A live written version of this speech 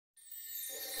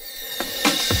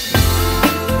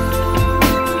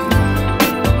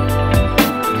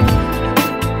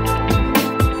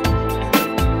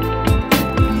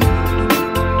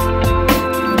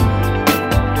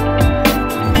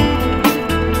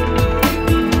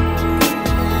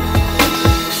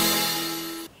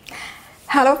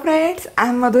Hello friends, I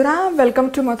am Madhura.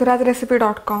 Welcome to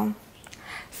MadhurasRecipe.com.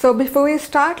 So before we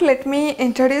start, let me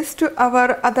introduce to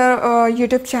our other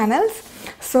YouTube channels.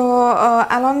 So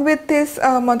along with this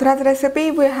Madhura's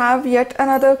Recipe, we have yet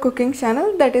another cooking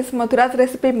channel, that is Madhura's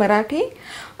Recipe Marathi,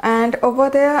 and over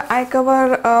there I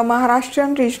cover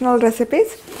Maharashtrian regional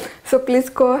recipes. So please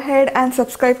go ahead and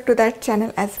subscribe to that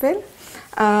channel as well.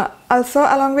 Also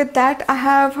along with that, I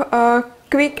have a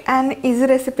quick and easy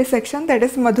recipe section, that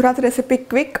is Madhura's Recipe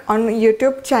Quick on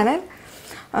YouTube channel.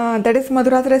 That is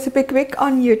Madhura's Recipe Quick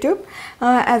on YouTube,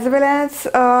 as well as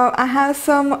I have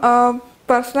some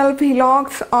personal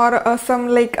vlogs or some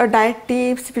like a diet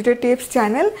tips, video tips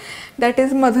channel, that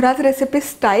is Madhura's Recipe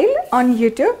Style on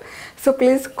YouTube. So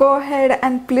please go ahead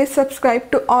and please subscribe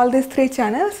to all these three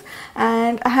channels,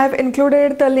 and I have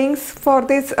included the links for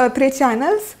these three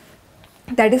channels,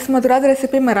 that is Madhura's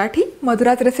Recipe Marathi,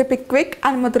 Madhura's Recipe Quick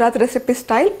and Madhura's Recipe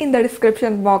Style, in the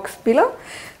description box below.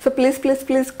 So please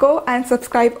go and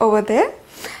subscribe over there.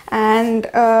 And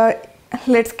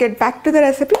let's get back to the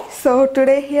recipe. So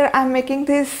today here I am making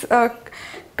this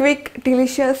quick,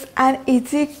 delicious and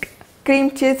easy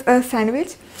cream cheese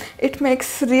sandwich. It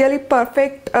makes really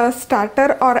perfect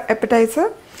starter or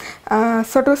appetizer.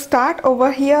 So to start,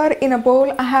 over here in a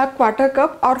bowl I have quarter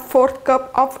cup or fourth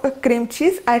cup of cream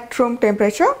cheese at room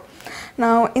temperature.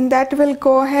 Now in that we'll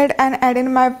go ahead and add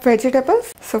in my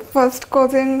vegetables. So first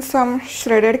goes in some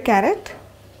shredded carrot.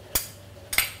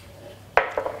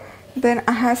 Then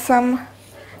I have some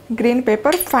green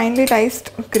pepper, finely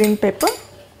diced green pepper.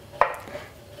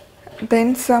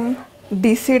 Then some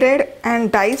de-seeded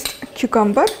and diced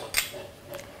cucumber.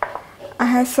 I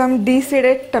have some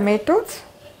de-seeded tomatoes,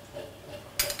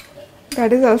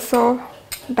 that is also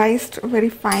diced very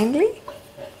finely,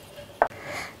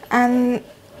 and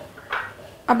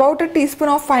about a teaspoon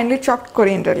of finely chopped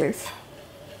coriander leaves.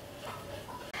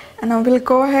 And now we'll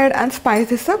go ahead and spice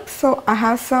this up. So I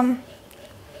have some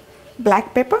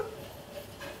black pepper,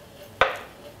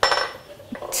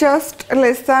 just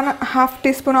less than half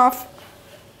teaspoon of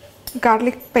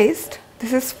garlic paste,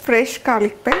 this is fresh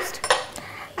garlic paste,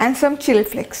 and some chili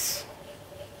flakes.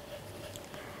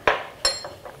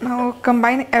 Now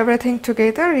combine everything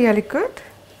together really good.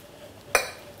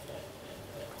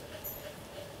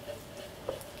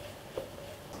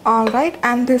 Alright,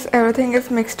 and this everything is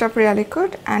mixed up really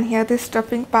good, and here this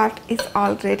stuffing part is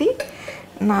all ready.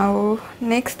 Now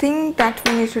next thing that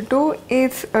we need to do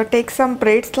is take some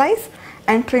bread slice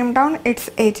and trim down its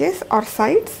edges or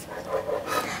sides.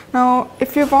 Now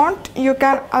if you want, you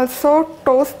can also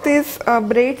toast these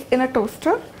breads in a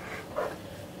toaster,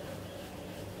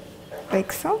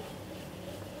 like so.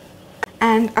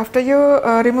 And after you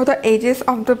remove the edges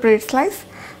of the bread slice,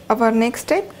 our next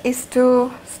step is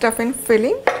to stuff in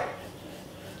filling.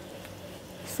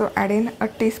 So add in a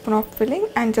teaspoon of filling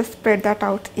and just spread that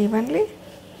out evenly,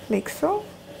 like so.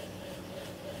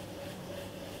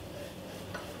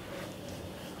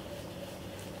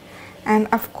 And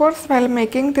of course, while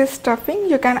making this stuffing,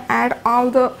 you can add all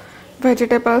the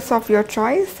vegetables of your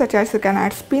choice, such as you can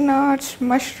add spinach,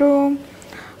 mushroom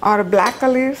or black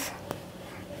olives.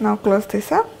 Now close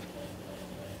this up,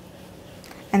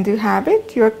 and you have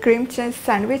it, your cream cheese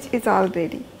sandwich is all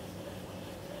ready.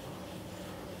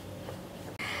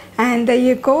 And there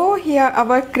you go, here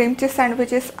our cream cheese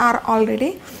sandwiches are all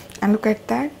ready, and look at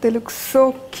that, they look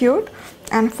so cute.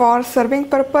 And for serving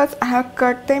purpose, I have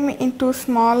cut them into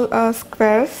small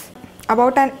squares,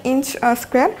 about an inch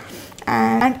square,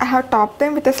 and I have topped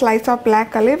them with a slice of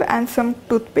black olive and some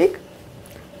toothpick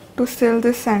to seal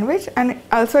this sandwich, and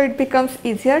also it becomes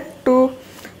easier to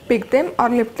pick them or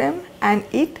lift them and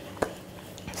eat.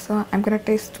 So I'm gonna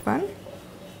taste one.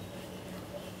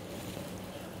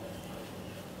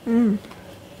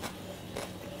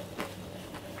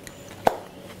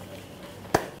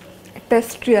 It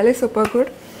tastes really super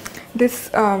good. This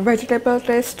vegetable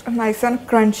tastes nice and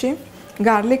crunchy.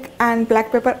 Garlic and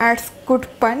black pepper adds good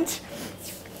punch,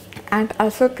 and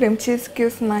also cream cheese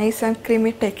gives nice and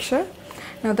creamy texture.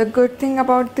 Now the good thing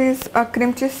about this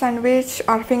cream cheese sandwich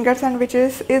or finger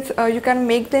sandwiches is you can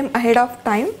make them ahead of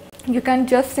time. You can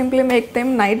just simply make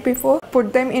them night before,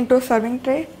 put them into a serving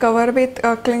tray, cover with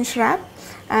a clinch wrap,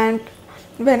 and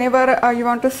whenever you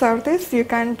want to serve this, you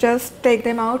can just take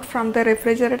them out from the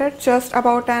refrigerator just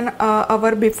about an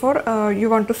hour before you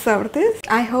want to serve this.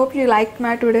 I hope you liked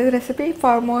my today's recipe.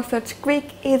 For more such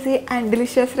quick, easy and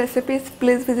delicious recipes,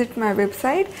 please visit my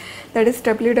website, that is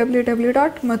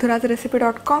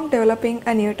www.MadhurasRecipe.com, developing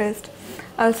a new taste.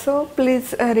 Also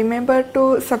please remember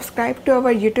to subscribe to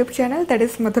our YouTube channel, that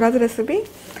is Madhura's Recipe.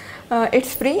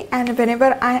 It's free, and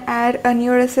whenever I add a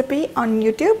new recipe on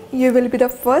YouTube, you will be the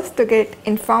first to get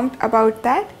informed about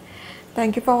that.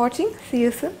 Thank you for watching. See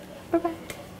you soon. Bye bye.